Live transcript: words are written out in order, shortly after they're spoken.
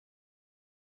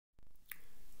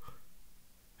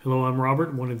Hello, I'm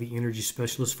Robert, one of the energy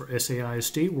specialists for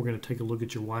SAISD. We're going to take a look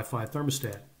at your Wi-Fi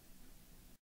thermostat.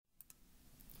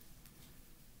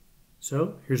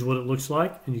 So here's what it looks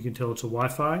like, and you can tell it's a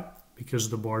Wi-Fi because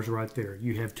of the bars right there.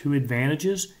 You have two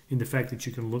advantages in the fact that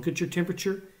you can look at your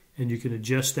temperature and you can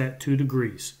adjust that 2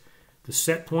 degrees. The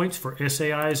set points for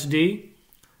SAISD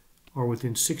are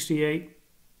within 68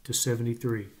 to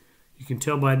 73. You can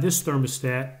tell by this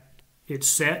thermostat it's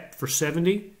set for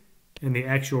 70 and the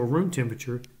actual room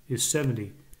temperature is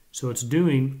 70. So it's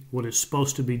doing what it's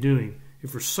supposed to be doing. If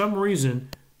for some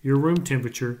reason your room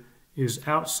temperature is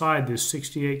outside this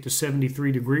 68 to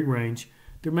 73 degree range,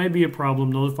 there may be a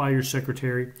problem. Notify your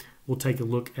secretary. We'll take a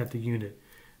look at the unit.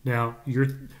 Now, your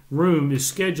room is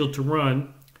scheduled to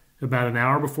run about an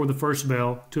hour before the first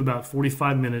bell to about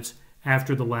 45 minutes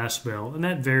after the last bell, and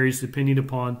that varies depending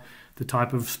upon the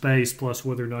type of space plus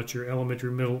whether or not you're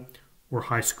elementary, middle, or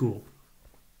high school.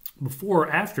 Before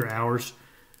or after hours,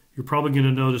 you're probably going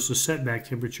to notice a setback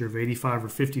temperature of 85 or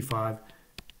 55,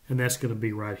 and that's going to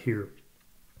be right here.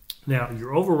 Now,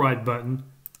 your override button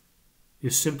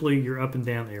is simply your up and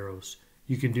down arrows.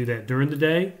 You can do that during the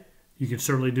day. You can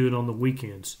certainly do it on the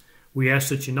weekends. We ask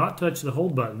that you not touch the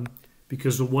hold button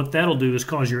because what that'll do is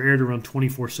cause your air to run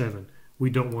 24/7.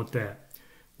 We don't want that.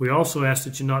 We also ask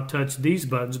that you not touch these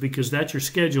buttons because that's your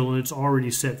schedule and it's already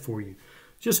set for you.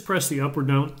 Just press the up or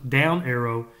down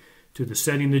arrow to the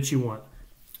setting that you want.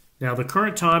 Now, the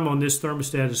current time on this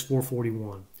thermostat is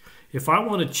 4:41. If I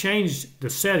want to change the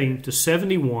setting to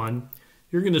 71,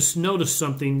 you're going to notice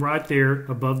something right there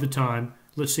above the time.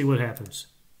 Let's see what happens.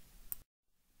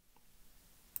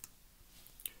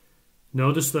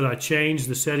 Notice that I changed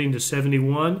the setting to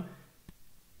 71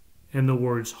 and the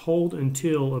words hold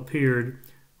until appeared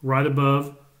right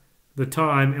above the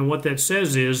time, and what that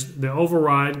says is the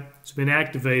override has been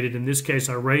activated. In this case,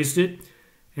 I raised it,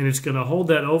 and it's going to hold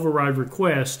that override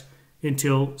request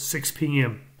until 6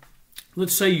 p.m.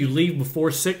 Let's say you leave before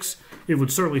 6. It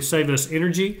would certainly save us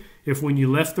energy if when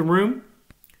you left the room,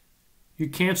 you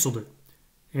canceled it.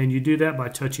 And you do that by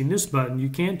touching this button. You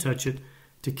can touch it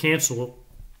to cancel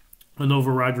an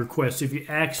override request. If you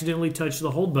accidentally touch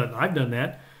the hold button, I've done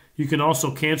that. You can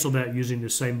also cancel that using the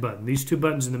same button. These two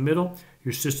buttons in the middle,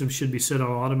 your system should be set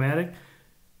on automatic.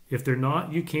 If they're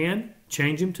not, you can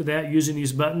change them to that using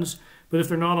these buttons. But if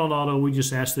they're not on auto, we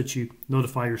just ask that you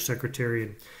notify your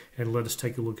secretary and let us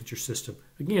take a look at your system.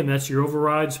 Again, that's your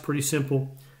overrides. Pretty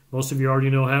simple. Most of you already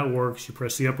know how it works. You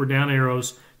press the up or down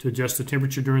arrows to adjust the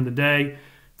temperature during the day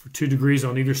for 2 degrees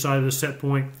on either side of the set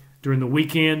point. During the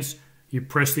weekends, you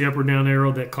press the up or down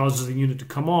arrow that causes the unit to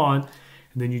come on,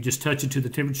 and then you just touch it to the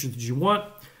temperature that you want.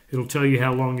 It'll tell you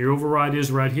how long your override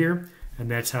is right here, and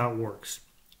that's how it works.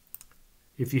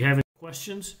 If you have any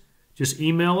questions, just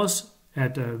email us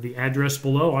at the address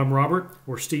below. I'm Robert,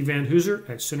 or Steve Van Hooser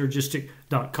at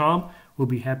synergistic.com. We'll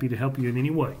be happy to help you in any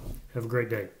way. Have a great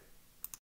day.